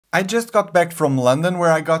I just got back from London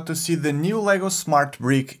where I got to see the new LEGO Smart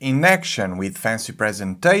Brick in action with fancy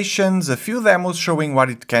presentations, a few demos showing what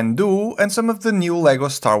it can do, and some of the new LEGO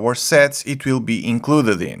Star Wars sets it will be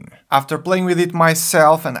included in. After playing with it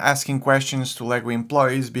myself and asking questions to LEGO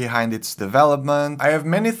employees behind its development, I have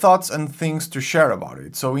many thoughts and things to share about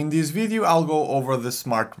it. So in this video I'll go over the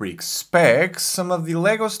Smart Brick specs, some of the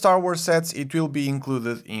LEGO Star Wars sets it will be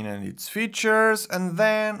included in and its features, and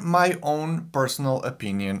then my own personal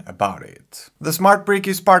opinion about it. The Smart Brick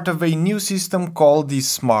is part of a new system called the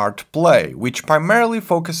Smart Play, which primarily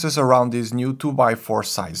focuses around this new 2x4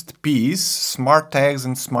 sized piece, smart tags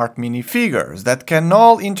and smart minifigures that can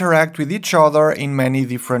all interact with each other in many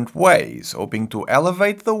different ways, hoping to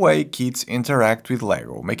elevate the way kids interact with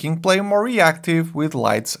LEGO, making play more reactive with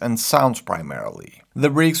lights and sounds primarily. The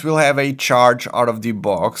bricks will have a charge out of the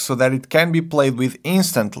box so that it can be played with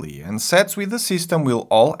instantly, and sets with the system will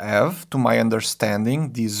all have, to my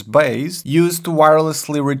understanding, this base used to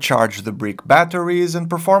wirelessly recharge the brick batteries and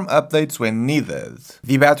perform updates when needed.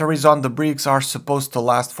 The batteries on the bricks are supposed to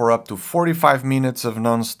last for up to 45 minutes of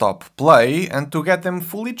non-stop play, and to get them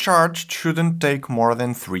fully charged shouldn't take more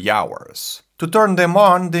than 3 hours. To turn them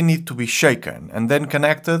on, they need to be shaken, and then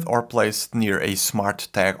connected or placed near a smart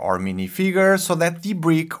tag or minifigure so that the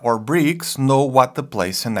brick or bricks know what the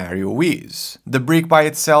play scenario is. The brick by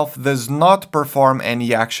itself does not perform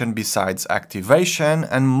any action besides activation,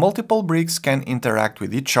 and multiple bricks can interact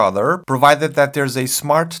with each other, provided that there's a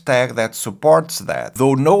smart tag that supports that,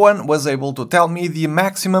 though no one was able to tell me the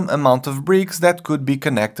maximum amount of bricks that could be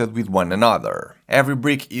connected with one another. Every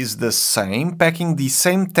brick is the same, packing the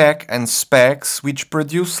same tech and specs, which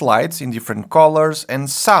produce lights in different colors and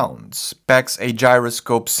sounds. Packs a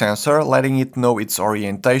gyroscope sensor, letting it know its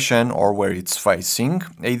orientation or where it's facing,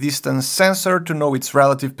 a distance sensor to know its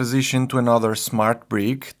relative position to another smart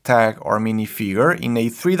brick, tag or minifigure in a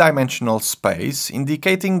three-dimensional space,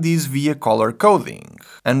 indicating this via color coding.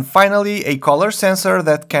 And finally, a color sensor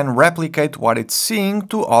that can replicate what it's seeing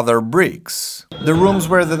to other bricks. The rooms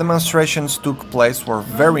where the demonstrations took place were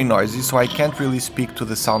very noisy, so I can't really speak to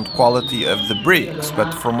the sound quality of the bricks,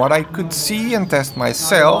 but from what I could see and test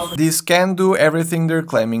myself, these can do everything they're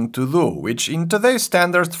claiming to do, which in today's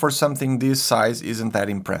standards for something this size isn't that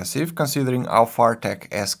impressive, considering how far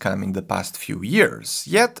tech has come in the past few years,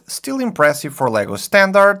 yet still impressive for LEGO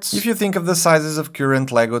standards if you think of the sizes of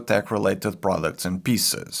current LEGO tech-related products and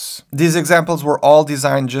pieces. These examples were all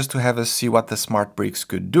designed just to have us see what the smart bricks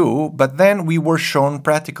could do, but then we were shown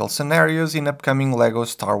practical scenarios in upcoming LEGO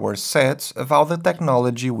Star Wars sets of how the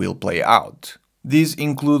technology will play out. These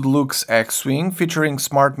include Luke's X-Wing, featuring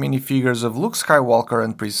smart minifigures of Luke Skywalker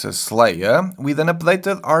and Princess Leia, with an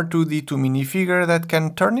updated R2-D2 minifigure that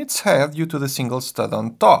can turn its head due to the single stud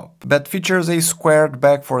on top, but features a squared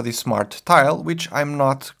back for the smart tile, which I'm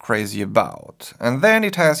not crazy about. And then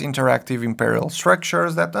it has interactive Imperial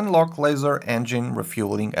structures that unlock laser, engine,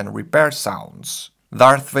 refueling and repair sounds.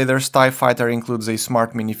 Darth Vader's TIE Fighter includes a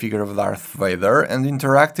smart minifigure of Darth Vader and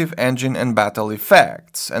interactive engine and battle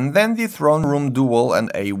effects, and then the Throne Room Duel and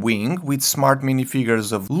A-Wing with smart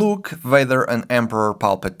minifigures of Luke, Vader and Emperor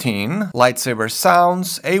Palpatine, lightsaber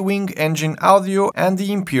sounds, A-Wing engine audio and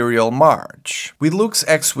the Imperial March. With Luke's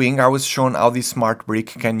X-Wing I was shown how the smart brick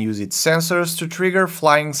can use its sensors to trigger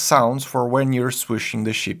flying sounds for when you're swooshing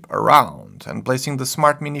the ship around, and placing the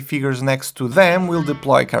smart minifigures next to them will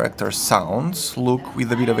deploy character sounds, Luke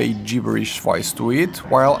with a bit of a gibberish voice to it,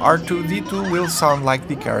 while R2-D2 will sound like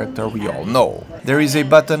the character we all know. There is a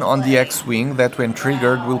button on the X-Wing that when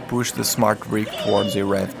triggered will push the smart brick towards a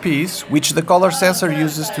red piece, which the color sensor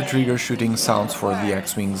uses to trigger shooting sounds for the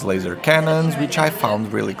X-Wing's laser cannons, which I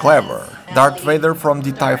found really clever. Darth Vader from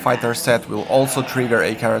the TIE Fighter set will also trigger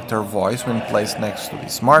a character voice when placed next to the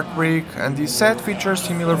smart brick, and the set features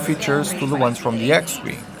similar features to the ones from the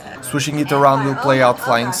X-Wing. Swishing it around will play out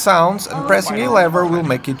flying sounds, and pressing a lever will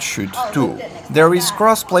make it shoot too. There is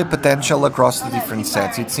cross-play potential across the different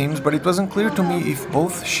sets it seems, but it wasn't clear to me if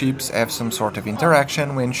both ships have some sort of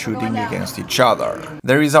interaction when shooting against each other.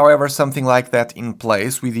 There is however something like that in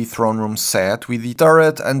place with the Throne Room set, with the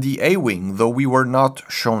turret and the A-Wing, though we were not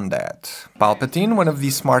shown that. Palpatine, one of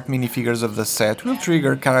the smart minifigures of the set, will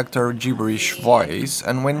trigger character gibberish voice,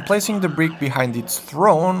 and when placing the brick behind its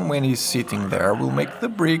throne when he's sitting there will make the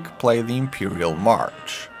brick play the Imperial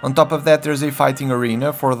March. On top of that, there's a fighting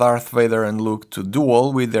arena for Darth Vader and Luke to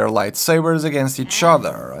duel with their lightsabers against each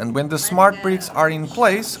other, and when the smart bricks are in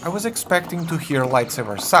place, I was expecting to hear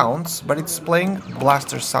lightsaber sounds, but it's playing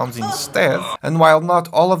blaster sounds instead, and while not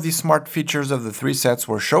all of the smart features of the 3 sets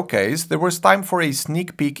were showcased, there was time for a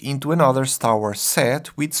sneak peek into another Star Wars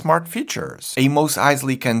set with smart features. A Mos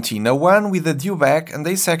Eisley Cantina one with a dewback and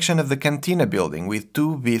a section of the Cantina building with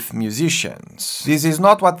 2 Bith musicians. This is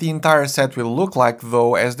not what the entire set will look like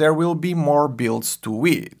though, as there will be more builds to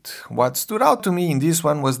it. What stood out to me in this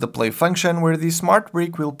one was the play function, where the smart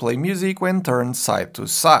brick will play music when turned side to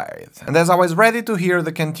side. And as I was ready to hear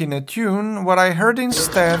the Cantina tune, what I heard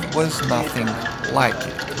instead was nothing like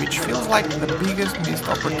it, which feels like the biggest missed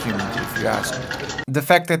opportunity if you ask me. The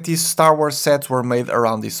fact that these Star Wars sets were made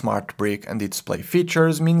around the smart brick and its play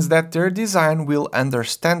features means that their design will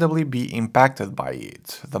understandably be impacted by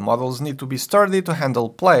it. The models need to be sturdy to handle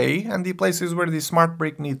play, and the places where the smart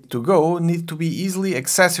brick needs to go need to be easily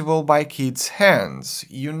accessible by kids' hands.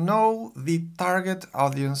 You know, the target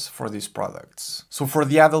audience for these products. So for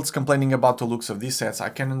the adults complaining about the looks of these sets, I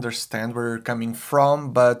can understand where you're coming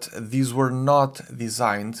from, but these were not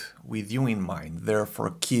designed with you in mind. They're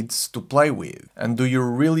for kids to play with. And do you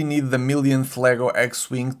really need the millionth Lego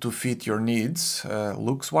X-Wing to fit your needs,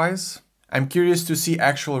 looks-wise? I'm curious to see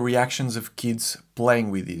actual reactions of kids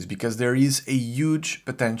playing with these, because there is a huge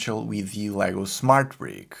potential with the Lego Smart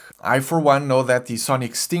Brick. I for one know that the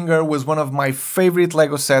Sonic Stinger was one of my favorite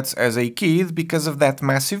Lego sets as a kid because of that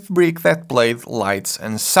massive brick that played lights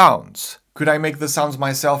and sounds. Could I make the sounds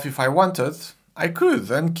myself if I wanted? I could,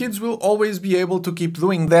 and kids will always be able to keep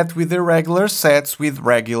doing that with their regular sets with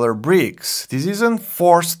regular bricks. This isn't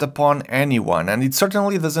forced upon anyone, and it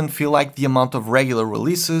certainly doesn't feel like the amount of regular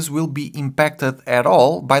releases will be impacted at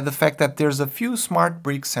all by the fact that there's a few smart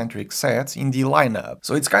brick-centric sets in the lineup.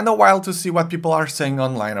 So it's kinda wild to see what people are saying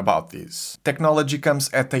online about this. Technology comes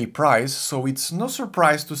at a price, so it's no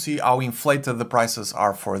surprise to see how inflated the prices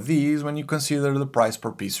are for these when you consider the price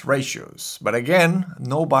per piece ratios. But again,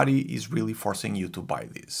 nobody is really forcing you to buy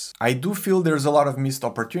this. I do feel there's a lot of missed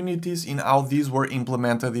opportunities in how these were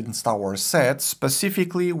implemented in Star Wars sets,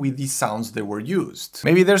 specifically with the sounds they were used.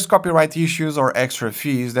 Maybe there's copyright issues or extra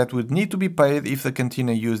fees that would need to be paid if the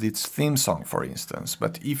Cantina used its theme song, for instance.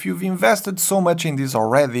 But if you've invested so much in this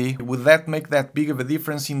already, would that make that big of a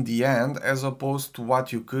difference in the end as opposed to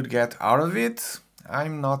what you could get out of it?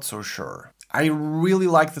 I'm not so sure. I really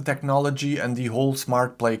like the technology and the whole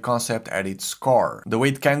smart play concept at its core. The way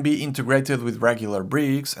it can be integrated with regular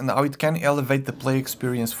bricks and how it can elevate the play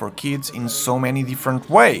experience for kids in so many different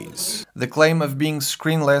ways. The claim of being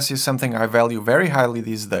screenless is something I value very highly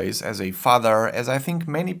these days as a father, as I think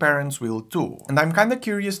many parents will too. And I'm kinda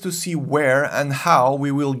curious to see where and how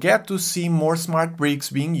we will get to see more smart bricks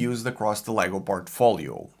being used across the LEGO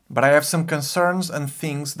portfolio. But I have some concerns and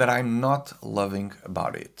things that I'm not loving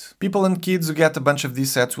about it. People and kids who get a bunch of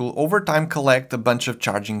these sets will over time collect a bunch of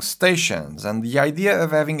charging stations, and the idea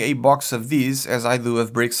of having a box of these, as I do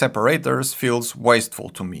of brick separators, feels wasteful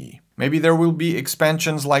to me. Maybe there will be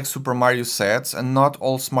expansions like Super Mario sets, and not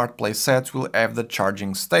all Smart Play sets will have the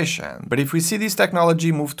charging station. But if we see this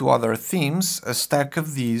technology move to other themes, a stack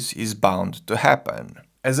of these is bound to happen.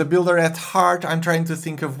 As a builder at heart, I'm trying to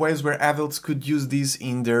think of ways where adults could use these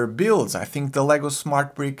in their builds. I think the LEGO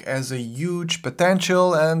Smart Brick has a huge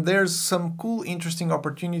potential, and there's some cool, interesting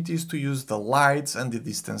opportunities to use the lights and the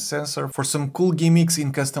distance sensor for some cool gimmicks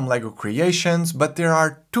in custom LEGO creations, but there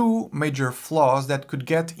are 2 major flaws that could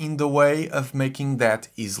get in the way of making that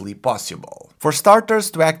easily possible. For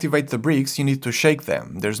starters, to activate the bricks, you need to shake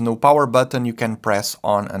them. There's no power button you can press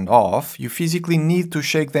on and off. You physically need to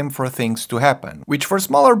shake them for things to happen, which for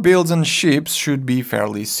smaller builds and ships should be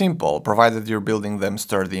fairly simple, provided you're building them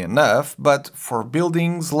sturdy enough, but for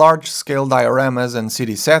buildings, large-scale dioramas and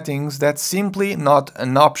city settings, that's simply not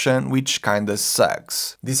an option, which kinda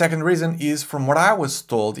sucks. The second reason is, from what I was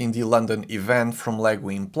told in the London event from LEGO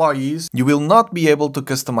employees, you will not be able to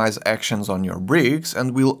customize actions on your bricks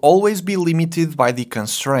and will always be limited by the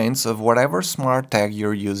constraints of whatever smart tag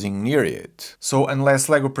you're using near it. So unless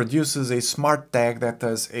LEGO produces a smart tag that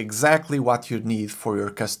does exactly what you need for your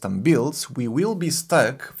custom builds, we will be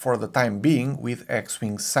stuck for the time being with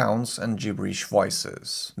X-Wing sounds and gibberish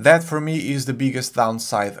voices. That for me is the biggest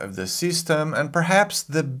downside of the system, and perhaps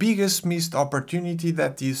the biggest missed opportunity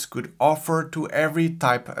that this could offer to every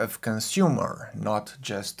type of consumer, not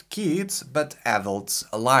just kids, but adults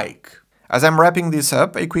alike. As I'm wrapping this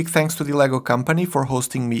up, a quick thanks to the LEGO company for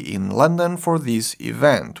hosting me in London for this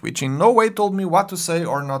event, which in no way told me what to say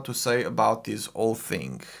or not to say about this whole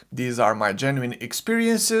thing. These are my genuine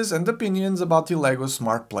experiences and opinions about the LEGO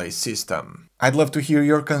Smart Play system. I'd love to hear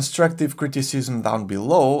your constructive criticism down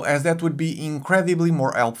below, as that would be incredibly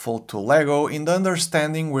more helpful to LEGO in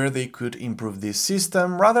understanding where they could improve this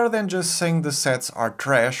system, rather than just saying the sets are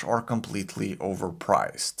trash or completely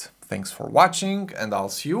overpriced. Thanks for watching, and I'll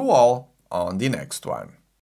see you all on the next one.